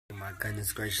my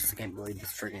goodness gracious, I can't believe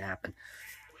this freaking happened.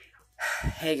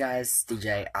 Hey guys,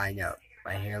 DJ, I know,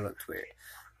 my hair looked weird.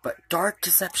 But Dark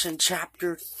Deception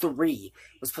Chapter 3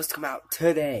 was supposed to come out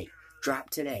today.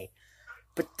 Drop today.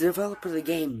 But the developer of the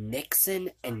game, Nixon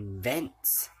and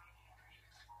Vince,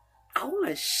 I want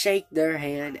to shake their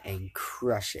hand and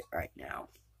crush it right now.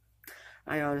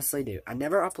 I honestly do. I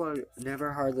never hardly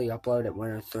upload at 1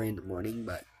 or 3 in the morning,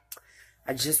 but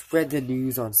I just read the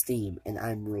news on Steam, and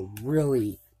I'm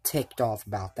really ticked off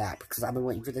about that, because I've been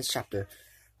waiting for this chapter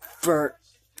for...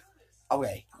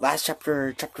 Okay, last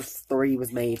chapter 3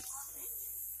 was made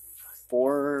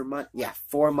 4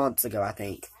 months ago, I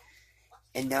think.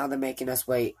 And now they're making us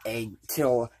wait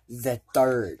until the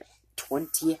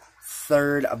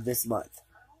 23rd of this month.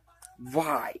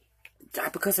 Why?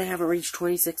 Because I haven't reached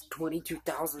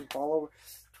 22,000 followers,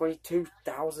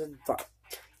 22,000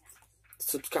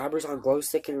 subscribers on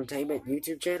Glowstick Entertainment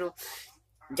YouTube channel.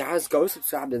 Guys, go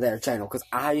subscribe to their channel, because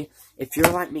if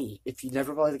you're like me, if you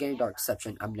never played the game Dark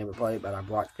Deception, I've never played it, but I've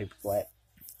watched people play it.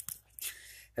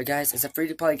 But guys, it's a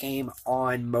free-to-play game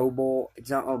on mobile. It's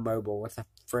not on mobile. What the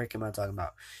frick am I talking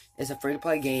about? It's a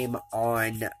free-to-play game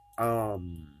on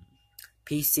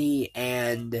PC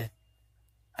and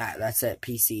that's it,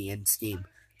 PC and Steam.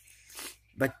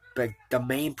 But the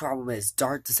main problem is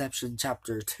Dark Deception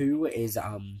Chapter 2 is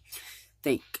I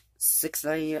think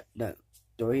 $6.99. No,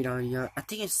 $3.99. I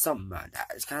think it's something like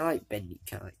that. It's kind of like bendy,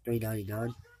 kind of like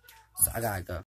 $3.99. So I gotta go.